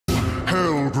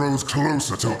Hell grows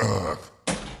closer to Earth.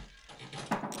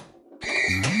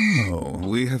 Oh,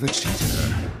 we have a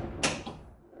cheater.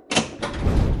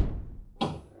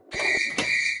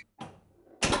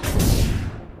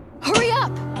 Hurry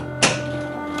up!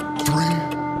 3,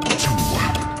 2,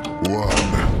 1.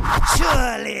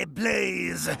 Surely,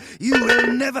 Blaze, you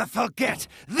will never forget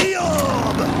the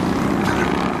orb!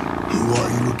 Who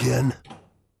are you again?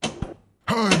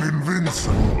 I'm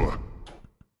invincible.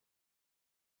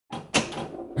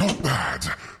 Not bad,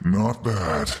 not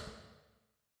bad.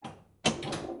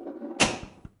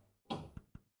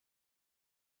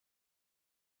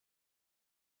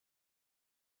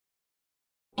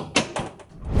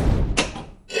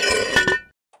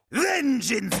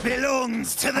 Vengeance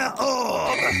belongs to the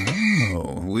orb!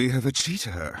 Oh, we have a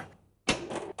cheater.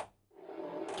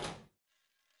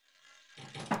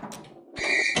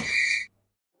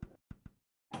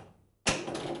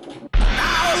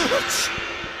 Ouch!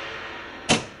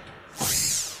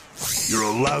 You're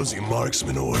a lousy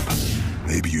marksman, Orb.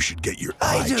 Maybe you should get your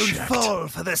eye I don't checked. fall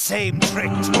for the same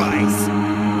trick twice.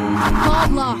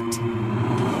 Pod locked.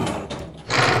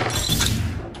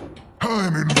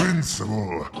 I'm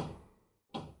invincible.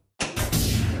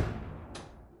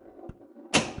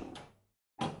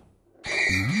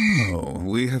 Oh,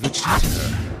 we have a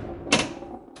cheater.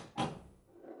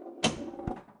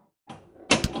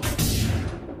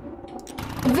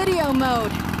 Video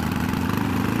mode.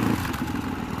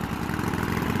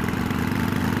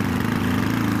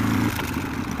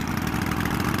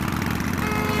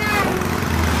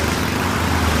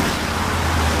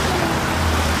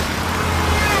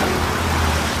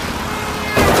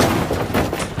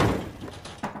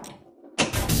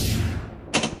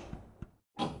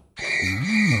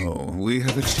 Oh, we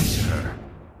have a cheater.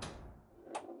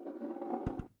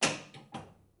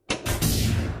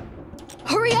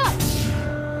 Hurry up!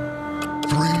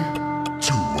 3,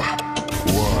 2,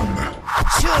 1.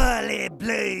 Surely,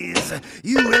 Blaze,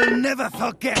 you will never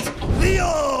forget the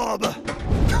orb!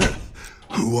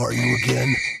 Who are you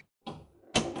again?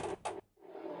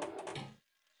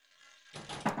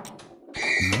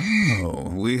 Oh,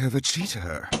 we have a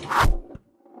cheater.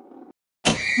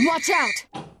 Watch out!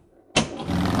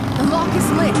 The lock is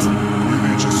lit. With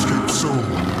each escaped soul,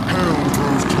 hell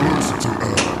grows closer to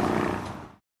Earth.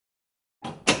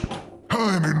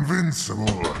 I'm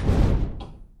invincible.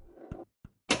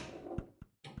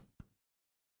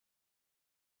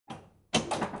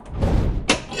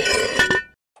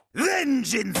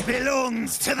 Vengeance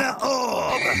belongs to the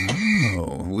orb!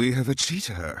 Oh, we have a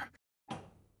cheater.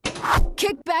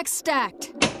 Kickback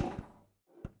stacked.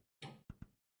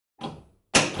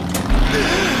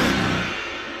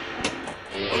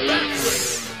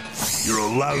 You're a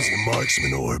lousy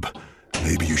marksman, Orb.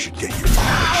 Maybe you should get your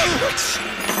eye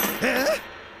checked.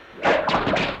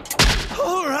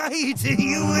 All right,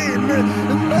 you win.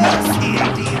 Mercy,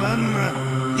 demon.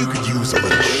 You could use a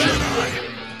little shut-eye.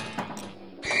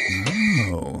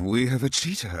 Oh, we have a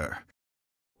cheater.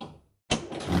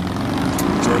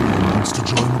 Anyone wants to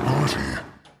join the party?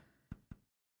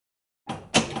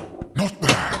 Not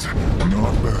bad,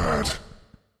 not bad.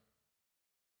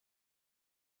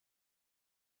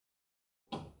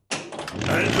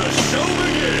 And the show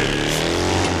begins!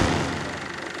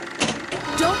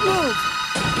 Don't move!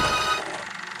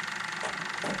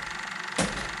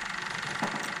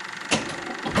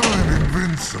 I'm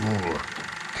invincible.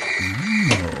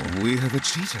 Oh, we have a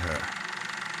cheater.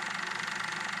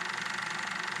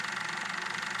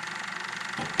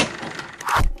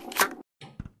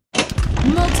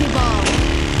 Multi-ball.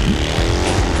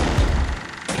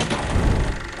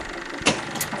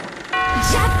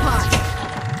 Jackpot.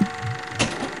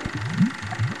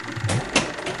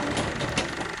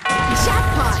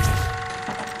 Jackpot.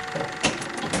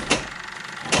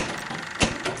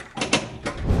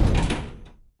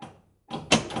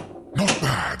 Not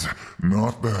bad,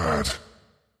 not bad.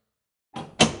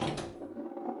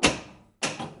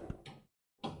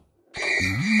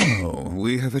 Oh,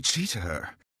 we have a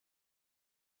cheater.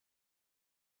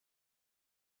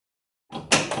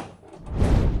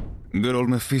 Good old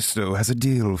Mephisto has a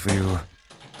deal for you.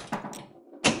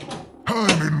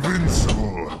 I'm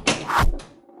invincible.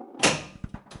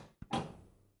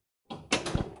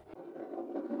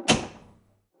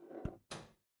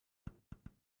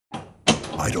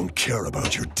 I don't care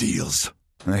about your deals.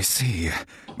 I see,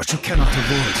 but you cannot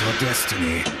avoid your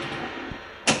destiny.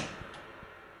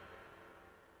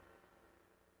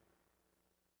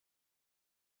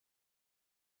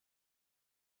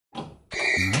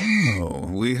 Oh,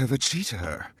 we have a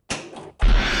cheater.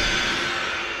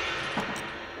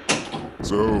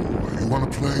 So, you wanna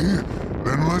play?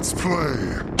 Then let's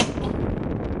play.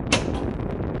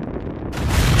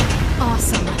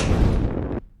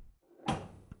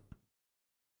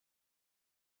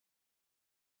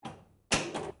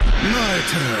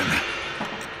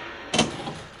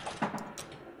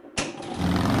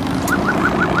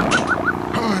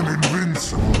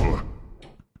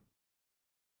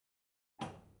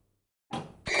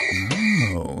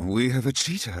 have a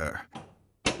cheater.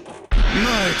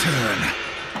 My turn.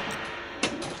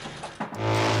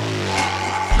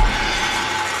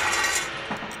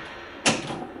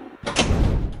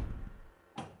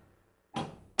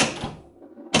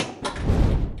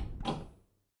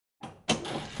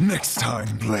 Next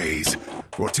time, Blaze,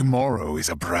 for tomorrow is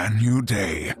a brand new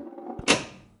day.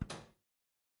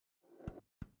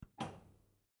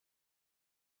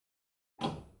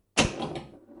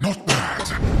 Not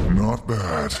bad. Not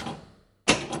bad.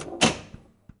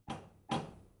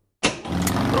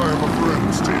 I have a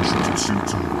friend stationed at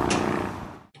C2.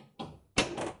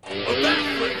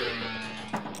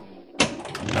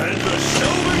 And the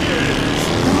show begins!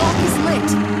 The lock is lit.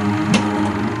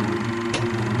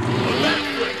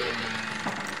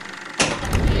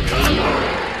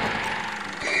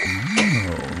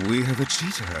 Oh, we have a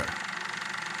cheater.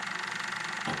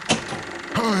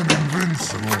 I'm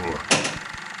invincible.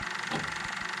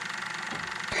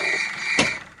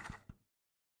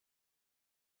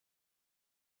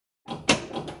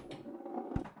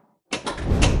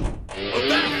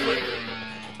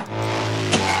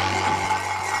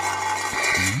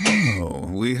 Oh,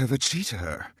 we have a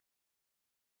cheater.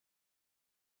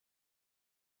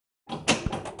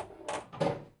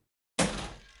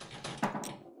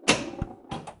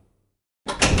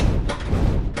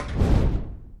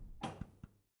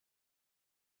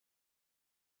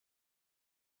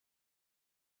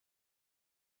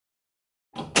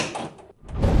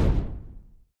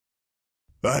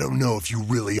 I don't know if you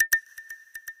really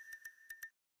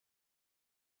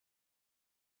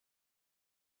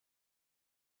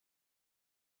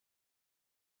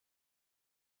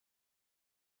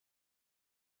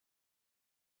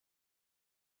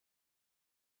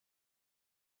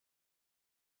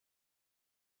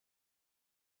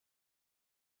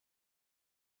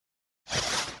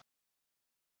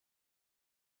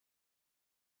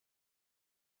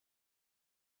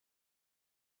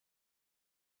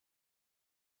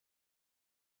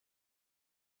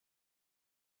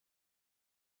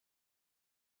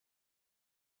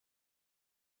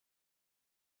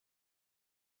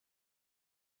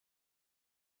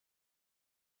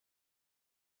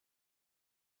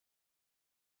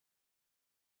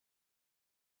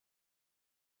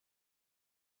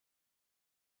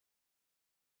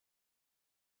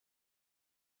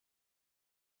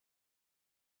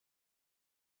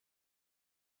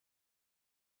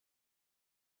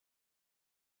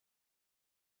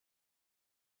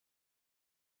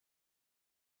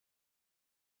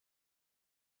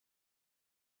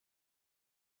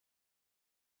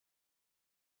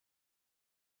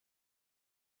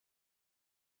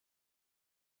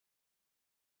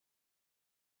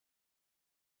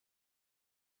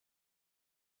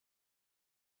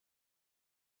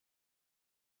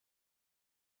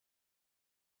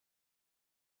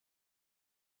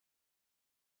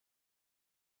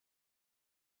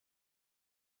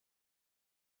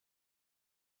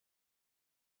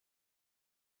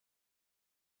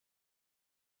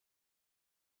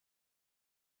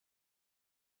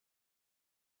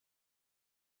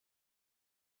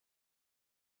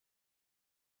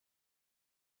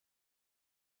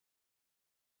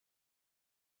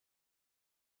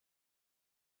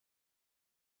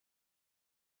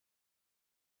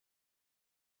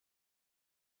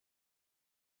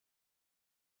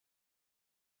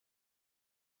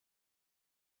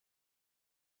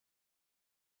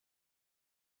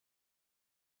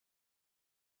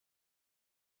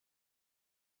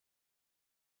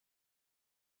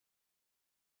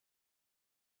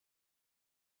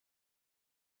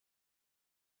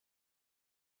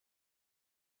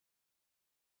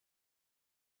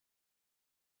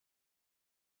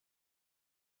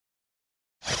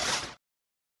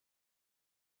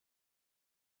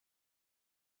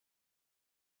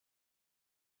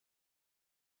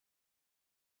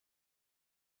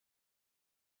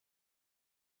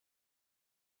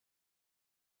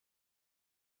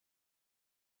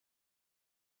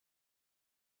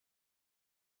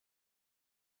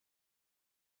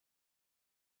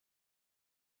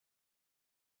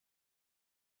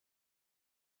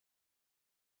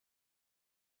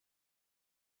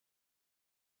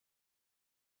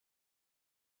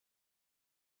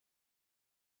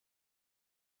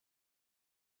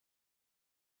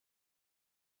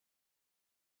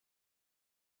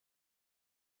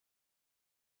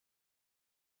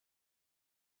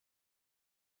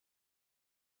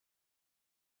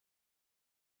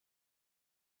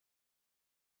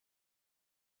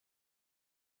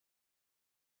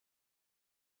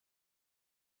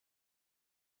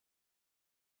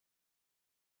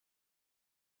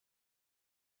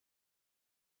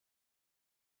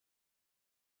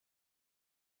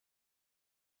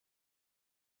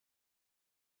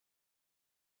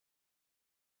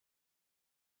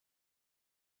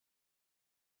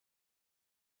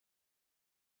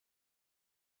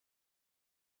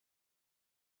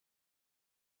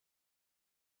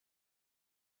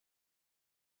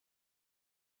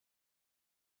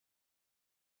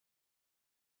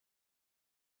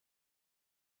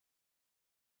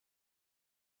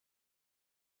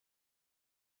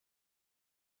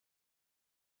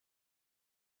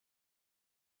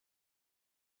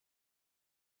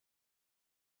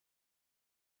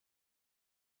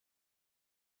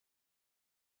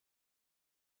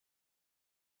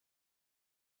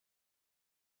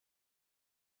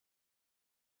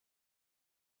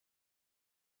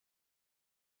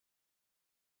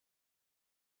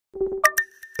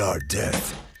Our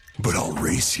death, but I'll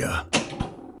race ya.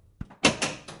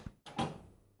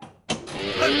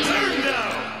 Turn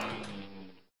down!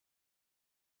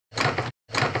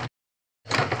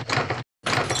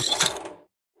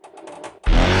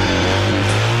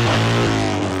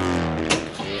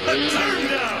 Turn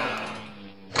down!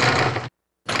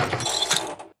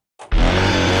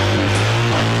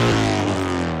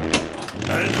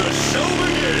 And the show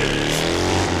begins!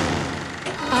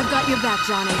 I've got your back,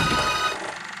 Johnny.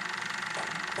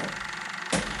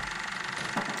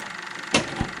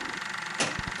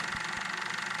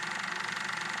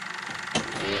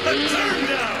 Turn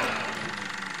down!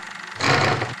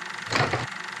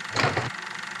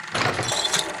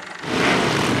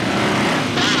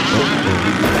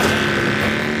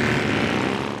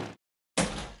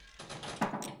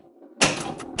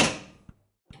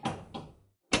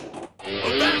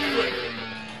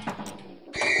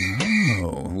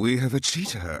 Oh, we have a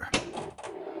cheater.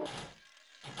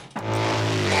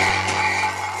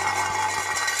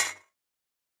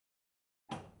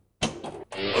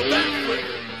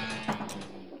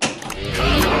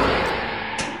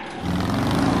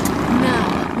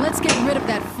 Now, let's get rid of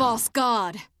that false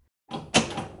god.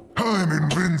 I'm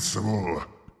invincible.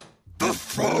 The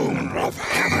throne of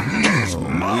heaven is Oh, we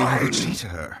have a mine!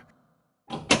 cheater.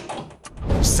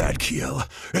 Zadkiel,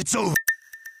 it's over!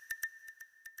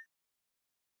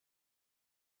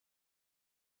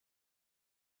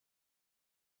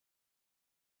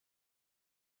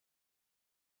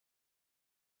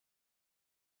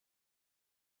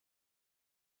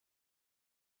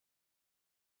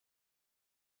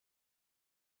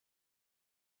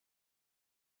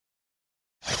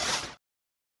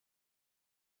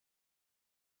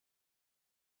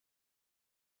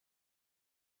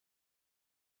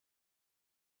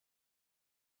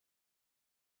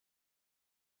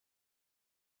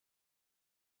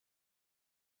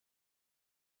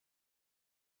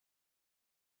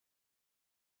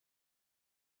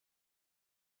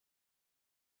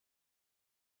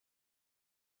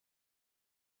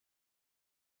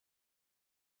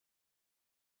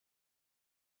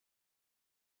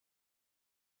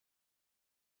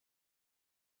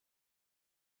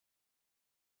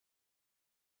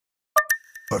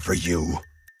 But for you,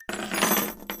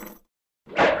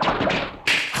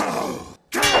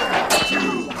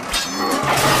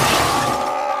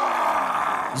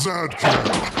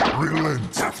 Zadkiel,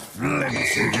 relent. that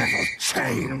flimsy little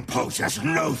chain poses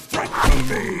no threat to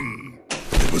me!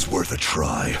 It was worth a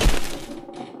try.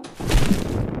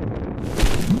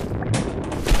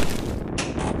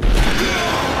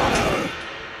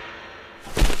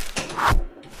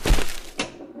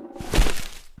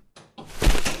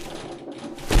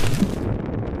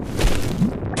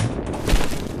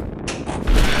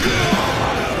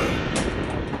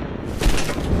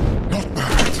 Not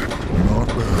bad. Not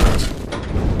bad.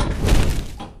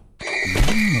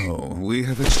 Oh, we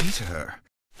have a cheater.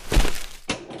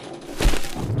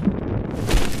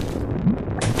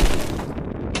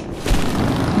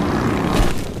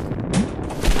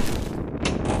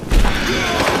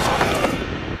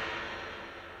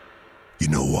 You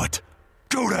know what?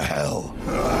 Go to hell!